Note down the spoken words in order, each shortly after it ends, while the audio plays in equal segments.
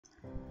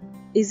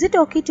Is it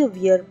okay to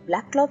wear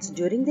black clothes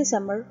during the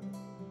summer?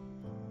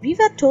 We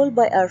were told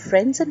by our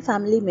friends and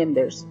family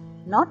members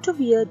not to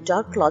wear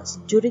dark clothes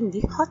during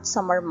the hot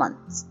summer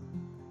months.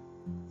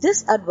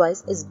 This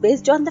advice is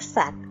based on the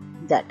fact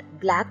that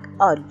black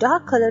or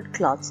dark colored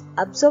clothes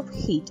absorb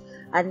heat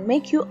and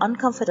make you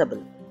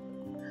uncomfortable.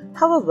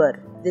 However,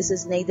 this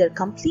is neither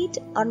complete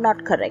or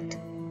not correct.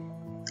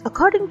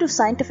 According to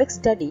scientific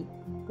study,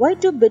 why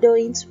do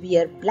Bedouins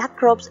wear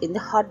black robes in the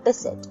hot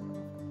desert?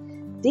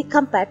 They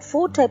compared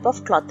 4 types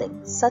of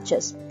clothing such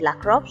as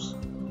black robes,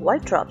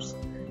 white robes,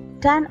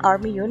 tan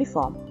army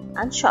uniform,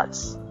 and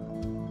shorts.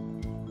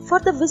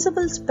 For the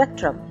visible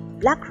spectrum,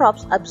 black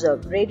robes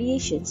absorb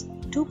radiations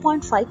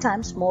 2.5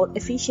 times more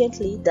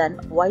efficiently than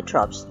white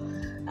robes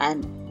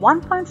and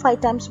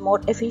 1.5 times more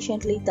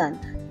efficiently than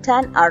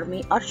tan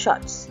army or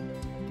shorts.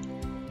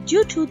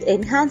 Due to the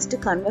enhanced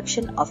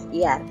convection of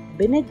air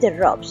beneath the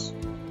robes,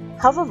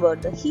 however,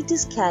 the heat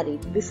is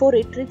carried before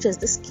it reaches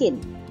the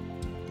skin.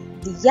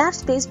 The air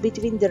space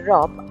between the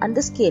robe and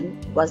the skin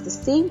was the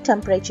same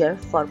temperature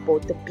for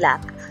both the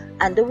black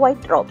and the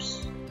white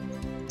robes.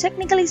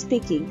 Technically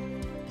speaking,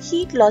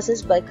 heat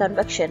losses by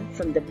convection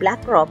from the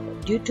black robe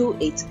due to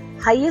its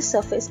higher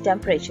surface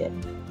temperature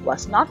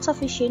was not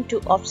sufficient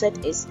to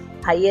offset its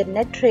higher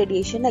net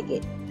radiation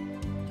again.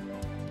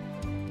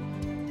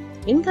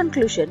 In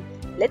conclusion,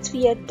 let's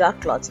wear dark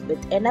clothes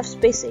with enough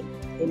spacing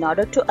in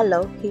order to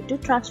allow heat to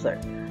transfer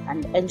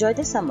and enjoy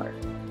the summer.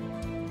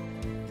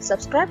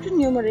 Subscribe to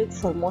NumerRig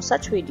for more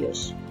such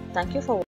videos. Thank you for watching.